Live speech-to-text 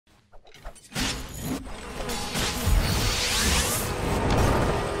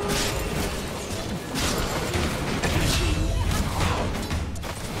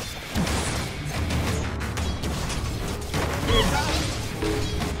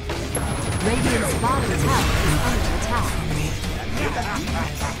Radiant's bottom tower is under attack.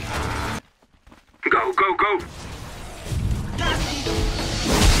 Go, go, go!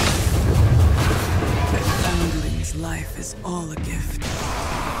 The foundling's life is all a gift.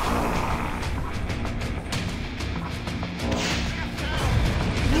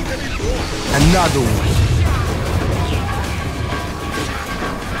 Another one.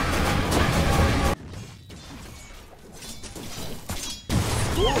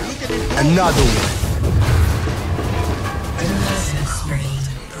 Another one.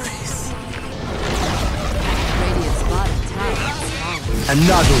 Radiant's bottom tower is falling.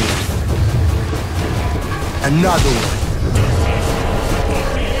 Another one. Another one.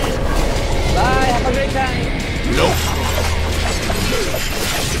 Bye, have a great time. Nope.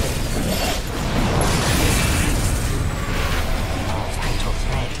 Vital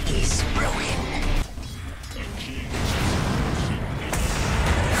thread is broken.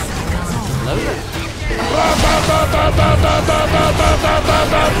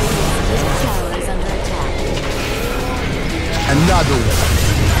 Tower is under attack. Another one.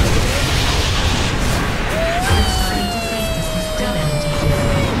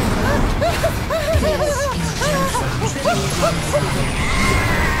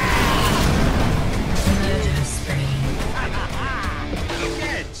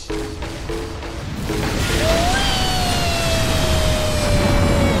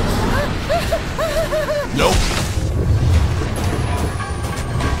 Nope.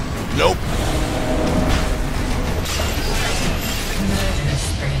 Nope.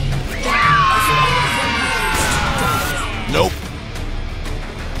 Nope.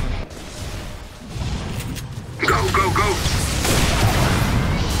 Go, go, go!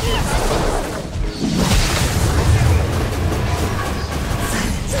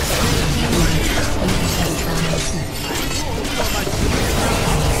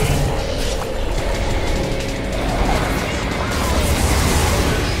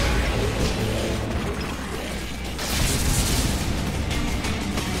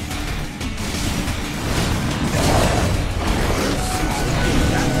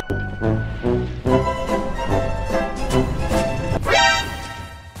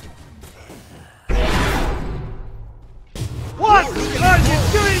 What are you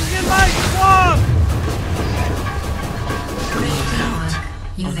doing in my swamp?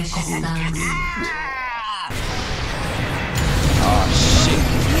 Ah, shit.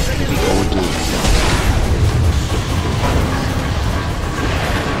 We overdue.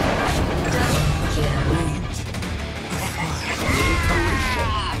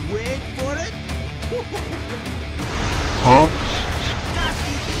 Wait for it. Huh?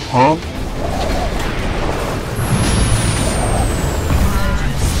 Huh?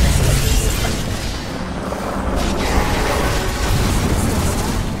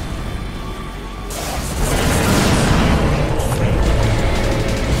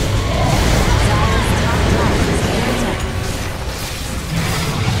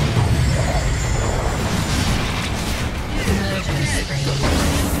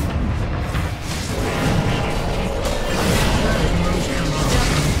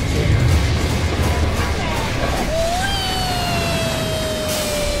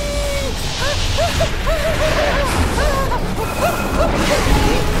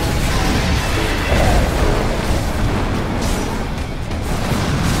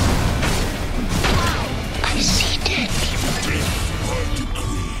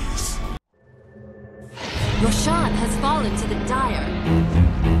 Roshan has fallen to the Dire.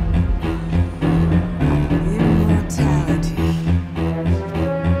 Immortality.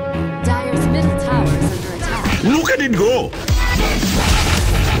 Dire's middle tower is under attack. Look at it go!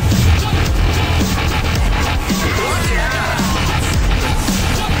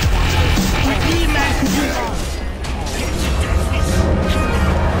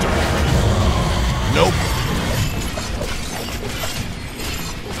 Nope.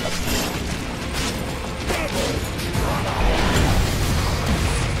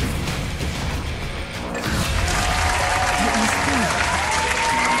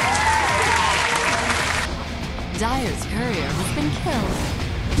 Dire's courier has been killed.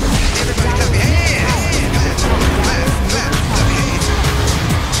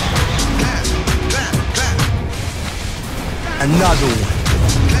 Another one.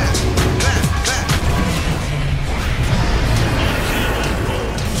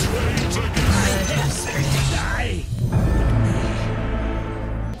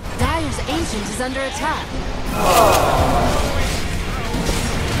 Dire's ancient is under attack.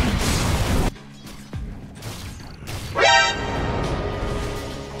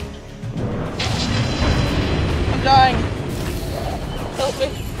 I'm dying. Help me.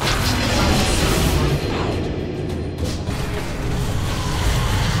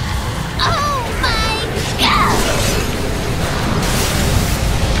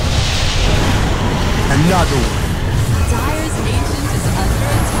 Another one. Dire's ancient is under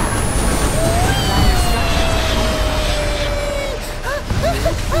attack. Dire's structures.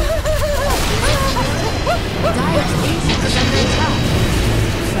 Dire's ancient is under attack.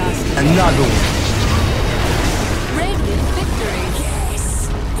 Another one. Radiant victory.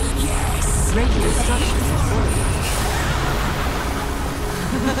 Yes. Radiant structures